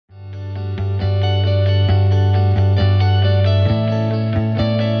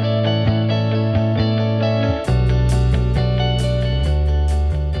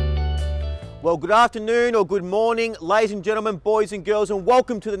Well, good afternoon or good morning, ladies and gentlemen, boys and girls, and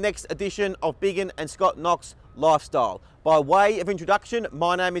welcome to the next edition of Biggin and Knox Lifestyle. By way of introduction,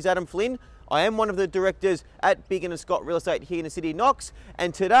 my name is Adam Flynn. I am one of the directors at Biggin and Scott Real Estate here in the city of Knox,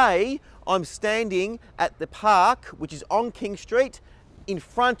 and today I'm standing at the park, which is on King Street, in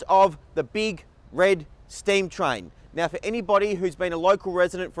front of the big red steam train. Now, for anybody who's been a local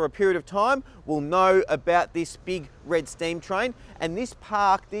resident for a period of time will know about this big red steam train. And this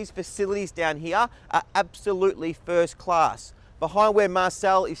park, these facilities down here are absolutely first class. Behind where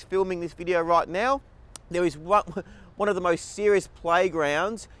Marcel is filming this video right now, there is one of the most serious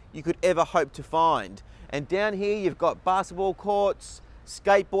playgrounds you could ever hope to find. And down here you've got basketball courts,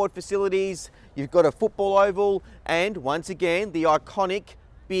 skateboard facilities, you've got a football oval, and once again, the iconic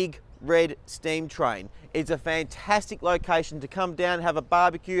big red steam train. It's a fantastic location to come down, have a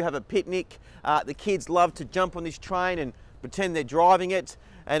barbecue, have a picnic. The kids love to jump on this train and pretend they're driving it.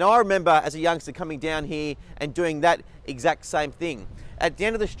 And I remember as a youngster coming down here and doing that exact same thing. At the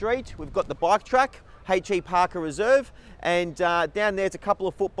end of the street, we've got the bike track, H.E. Parker Reserve, and down there's a couple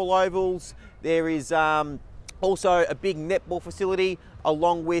of football ovals. There is also a big netball facility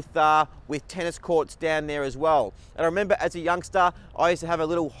along with tennis courts down there as well. And I remember as a youngster, I used to have a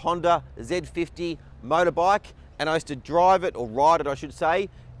little Honda Z50 motorbike, and I used to drive it, or ride it I should say,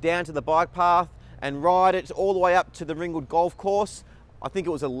 down to the bike path and ride it all the way up to the Ringwood Golf Course. I think it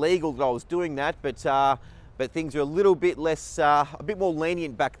was illegal that I was doing that, but things are a little bit less, a bit more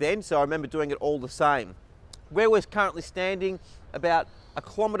lenient back then, so I remember doing it all the same. Where we're currently standing, about a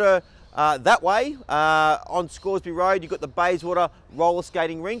kilometre that way, on Scoresby Road, you've got the Bayswater roller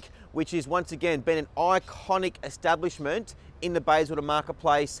skating rink, which is once again been an iconic establishment in the Bayswater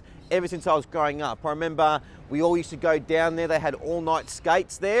marketplace ever since I was growing up. I remember we all used to go down there. They had all-night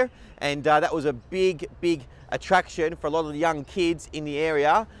skates there, and that was a big attraction for a lot of the young kids in the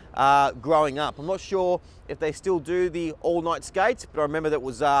area growing up. I'm not sure if they still do the all-night skates, but I remember that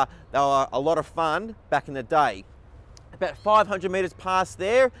was they were a lot of fun back in the day. About 500 metres past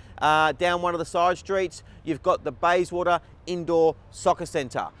there, down one of the side streets, you've got the Bayswater Indoor Soccer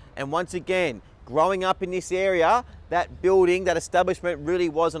Centre. And once again, growing up in this area, that building, that establishment really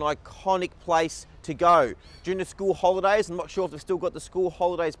was an iconic place to go. During the school holidays, I'm not sure if they've still got the school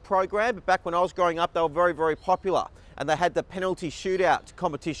holidays program, but back when I was growing up, they were very popular. And they had the penalty shootout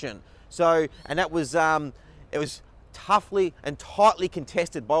competition. So, and that was, it was toughly and tightly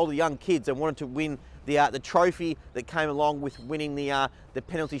contested by all the young kids and wanted to win the trophy that came along with winning the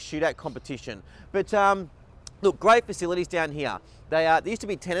penalty shootout competition. But look, great facilities down here. There used to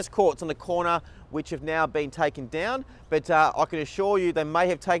be tennis courts on the corner, which have now been taken down, but I can assure you they may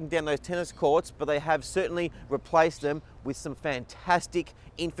have taken down those tennis courts, but they have certainly replaced them with some fantastic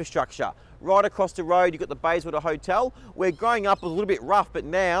infrastructure. Right across the road, you've got the Bayswater Hotel, where growing up was a little bit rough, but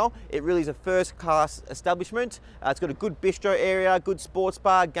now it really is a first-class establishment. It's got a good bistro area, good sports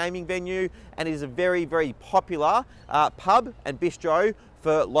bar, gaming venue, and it is a very popular pub and bistro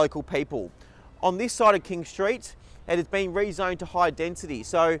for local people. On this side of King Street, it has been rezoned to high density.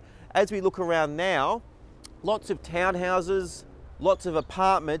 So as we look around now, lots of townhouses, lots of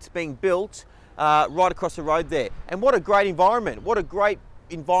apartments being built right across the road there. And what a great environment. What a great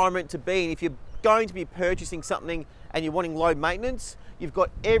environment to be in. If you're going to be purchasing something and you're wanting low maintenance, you've got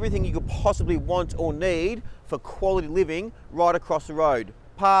everything you could possibly want or need for quality living right across the road.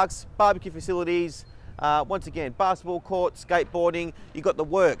 Parks, barbecue facilities, once again, basketball court, skateboarding, you've got the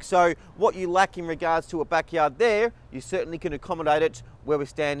work. So what you lack in regards to a backyard there, you certainly can accommodate it where we're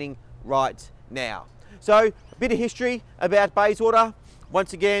standing right now. So a bit of history about Bayswater.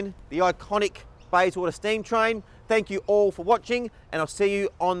 Once again, the iconic Bayswater steam train. Thank you all for watching, and I'll see you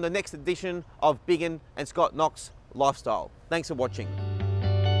on the next edition of Biggin and Knox Lifestyle. Thanks for watching.